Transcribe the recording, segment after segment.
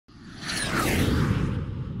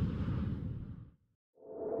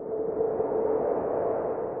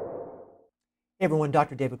Hey everyone,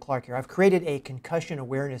 Dr. David Clark here. I've created a concussion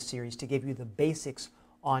awareness series to give you the basics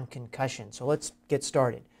on concussion. So let's get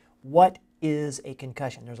started. What is a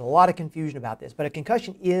concussion? There's a lot of confusion about this, but a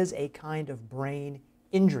concussion is a kind of brain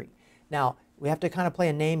injury. Now, we have to kind of play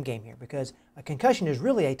a name game here because a concussion is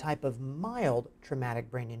really a type of mild traumatic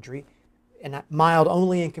brain injury, and mild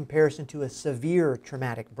only in comparison to a severe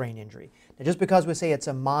traumatic brain injury. Now, just because we say it's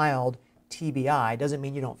a mild TBI doesn't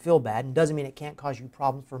mean you don't feel bad and doesn't mean it can't cause you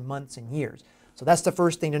problems for months and years. So that's the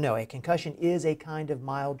first thing to know. A concussion is a kind of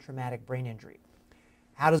mild traumatic brain injury.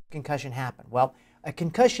 How does a concussion happen? Well, a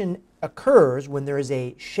concussion occurs when there is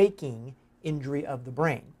a shaking injury of the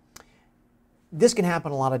brain. This can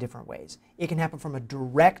happen a lot of different ways. It can happen from a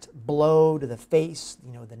direct blow to the face,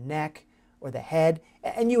 the neck, or the head.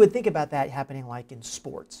 And you would think about that happening like in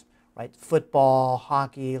sports, right? Football,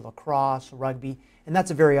 hockey, lacrosse, rugby, and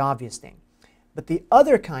that's a very obvious thing. But the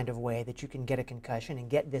other kind of way that you can get a concussion and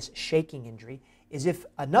get this shaking injury is if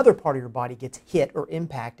another part of your body gets hit or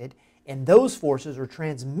impacted and those forces are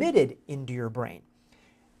transmitted into your brain.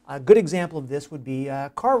 A good example of this would be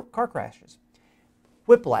car crashes,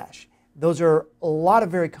 whiplash. Those are a lot of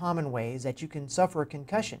very common ways that you can suffer a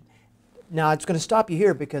concussion. Now, it's going to stop you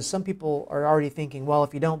here because some people are already thinking, well,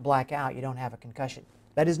 if you don't black out, you don't have a concussion.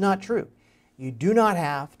 That is not true. You do not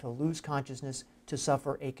have to lose consciousness to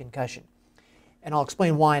suffer a concussion. And I'll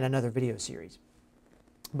explain why in another video series.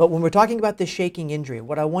 But when we're talking about this shaking injury,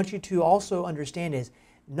 what I want you to also understand is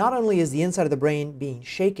not only is the inside of the brain being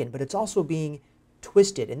shaken, but it's also being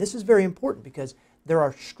twisted. And this is very important because there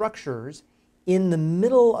are structures in the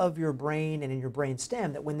middle of your brain and in your brain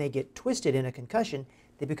stem that when they get twisted in a concussion,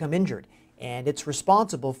 they become injured. And it's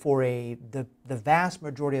responsible for the vast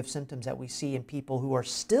majority of symptoms that we see in people who are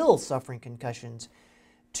still suffering concussions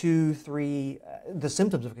the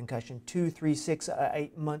symptoms of concussion 2, 3, 6,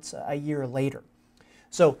 8 months, a year later.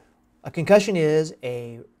 So a concussion is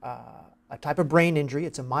a type of brain injury.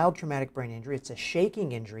 It's a mild traumatic brain injury. It's a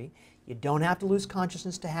shaking injury. You don't have to lose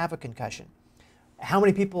consciousness to have a concussion. How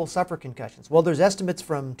many people suffer concussions? Well, there's estimates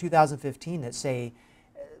from 2015 that say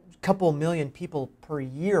a couple million people per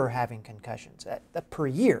year are having concussions, per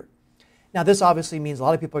year. Now, this obviously means a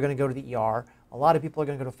lot of people are going to go to the ER. A lot of people are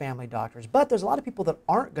going to go to family doctors, but there's a lot of people that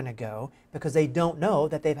aren't going to go because they don't know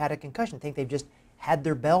that they've had a concussion, think they've just had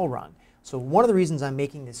their bell rung. So one of the reasons I'm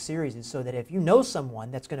making this series is so that if you know someone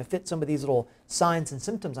that's going to fit some of these little signs and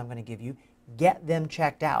symptoms I'm going to give you, get them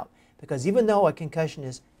checked out. Because even though a concussion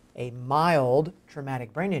is a mild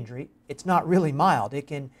traumatic brain injury, it's not really mild. It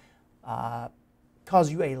can cause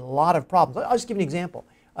you a lot of problems. I'll just give you an example.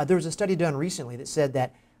 There was a study done recently that said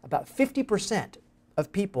that about 50%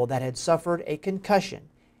 of people that had suffered a concussion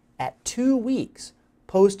at 2 weeks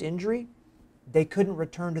post-injury, they couldn't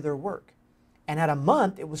return to their work. And at a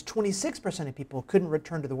month, it was 26% of people who couldn't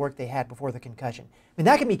return to the work they had before the concussion. I mean,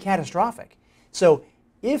 that can be catastrophic. So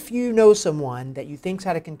if you know someone that you think's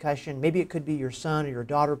had a concussion, maybe it could be your son or your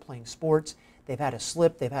daughter playing sports, they've had a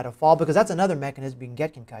slip, they've had a fall, because that's another mechanism you can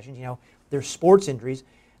get concussions. There's sports injuries.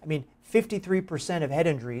 I mean, 53% of head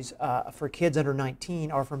injuries for kids under 19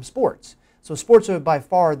 are from sports. So sports are by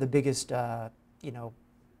far the biggest, the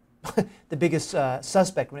biggest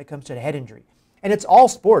suspect when it comes to a head injury. And it's all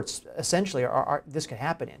sports, essentially, this could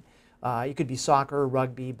happen in. It could be soccer,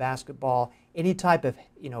 rugby, basketball, any type of,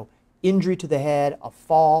 injury to the head, a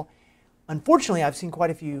fall. Unfortunately, I've seen quite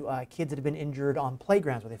a few kids that have been injured on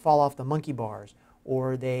playgrounds where they fall off the monkey bars,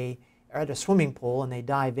 or they are at a swimming pool and they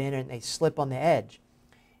dive in and they slip on the edge.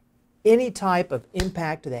 Any type of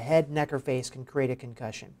impact to the head, neck, or face can create a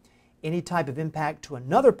concussion. Any type of impact to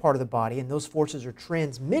another part of the body and those forces are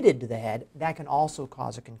transmitted to the head, that can also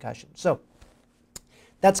cause a concussion. So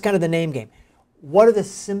that's kind of the name game. What are the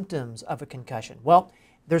symptoms of a concussion? Well,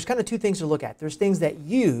 there's kind of two things to look at. There's things that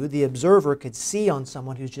you, the observer, could see on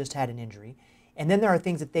someone who's just had an injury, and then there are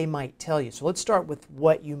things that they might tell you. So let's start with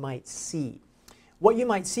what you might see. What you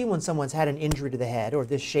might see when someone's had an injury to the head, or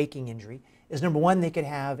this shaking injury, is number one, they could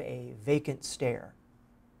have a vacant stare.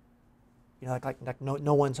 Like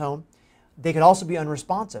no one's home. They could also be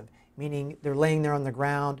unresponsive, meaning they're laying there on the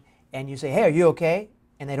ground and you say, hey, are you okay?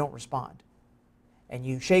 And they don't respond. And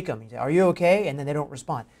you shake them, you say, are you okay? And then they don't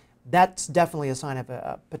respond. That's definitely a sign of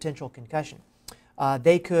a potential concussion.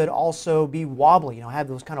 They could also be wobbly, have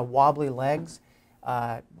those kind of wobbly legs.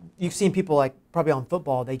 You've seen people probably on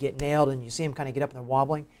football, they get nailed and you see them kind of get up and they're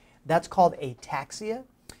wobbling. That's called ataxia.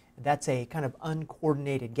 That's a kind of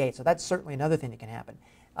uncoordinated gait. So that's certainly another thing that can happen.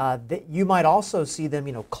 You might also see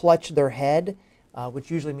them, clutch their head, which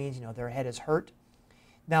usually means, their head is hurt.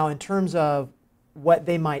 Now, in terms of what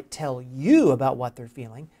they might tell you about what they're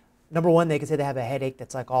feeling, number one, they could say they have a headache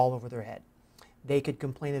that's all over their head. They could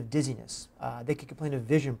complain of dizziness. They could complain of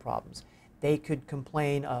vision problems. They could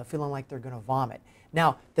complain of feeling like they're going to vomit.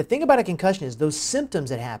 Now, the thing about a concussion is those symptoms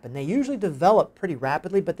that happen, they usually develop pretty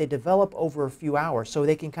rapidly, but they develop over a few hours, so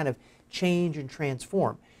they can kind of change and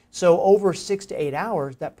transform. So over 6 to 8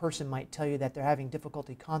 hours, that person might tell you that they're having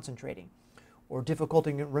difficulty concentrating or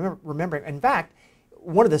difficulty remembering. In fact,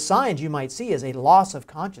 one of the signs you might see is a loss of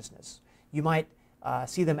consciousness. You might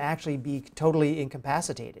see them actually be totally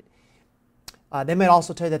incapacitated. They might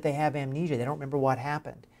also tell you that they have amnesia. They don't remember what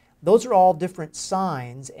happened. Those are all different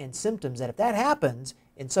signs and symptoms that if that happens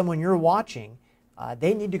in someone you're watching,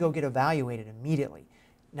 they need to go get evaluated immediately.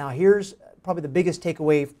 Now here's probably the biggest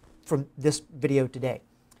takeaway from this video today.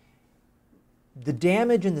 The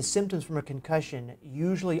damage and the symptoms from a concussion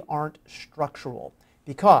usually aren't structural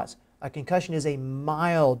because a concussion is a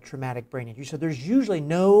mild traumatic brain injury. So there's usually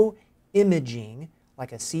no imaging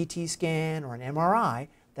like a CT scan or an MRI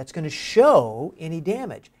that's going to show any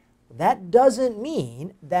damage. That doesn't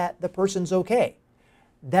mean that the person's okay.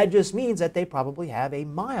 That just means that they probably have a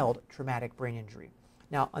mild traumatic brain injury.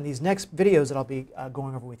 Now, on these next videos that I'll be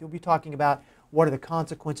going over with you, we'll be talking about what are the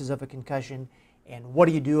consequences of a concussion and what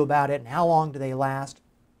do you do about it and how long do they last.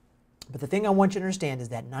 But the thing I want you to understand is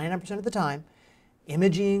that 99% of the time,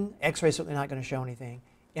 imaging, x-rays certainly not going to show anything.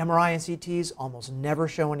 MRI and CTs almost never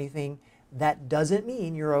show anything. That doesn't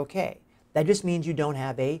mean you're okay. That just means you don't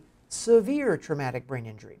have a severe traumatic brain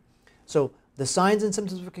injury. So the signs and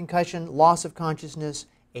symptoms of concussion: loss of consciousness,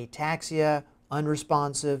 ataxia,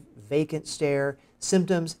 unresponsive, vacant stare,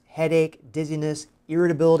 symptoms: headache, dizziness,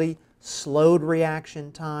 irritability, slowed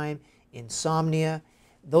reaction time, insomnia.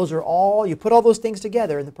 Those are all, you put all those things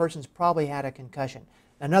together and the person's probably had a concussion.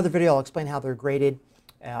 Another video I'll explain how they're graded,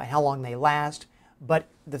 how long they last. But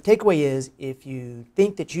the takeaway is, if you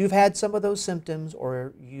think that you've had some of those symptoms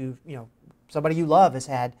or somebody you love has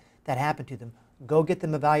had that happen to them, go get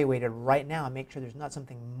them evaluated right now and make sure there's not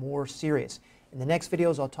something more serious. In the next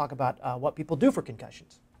videos, I'll talk about what people do for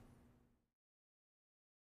concussions.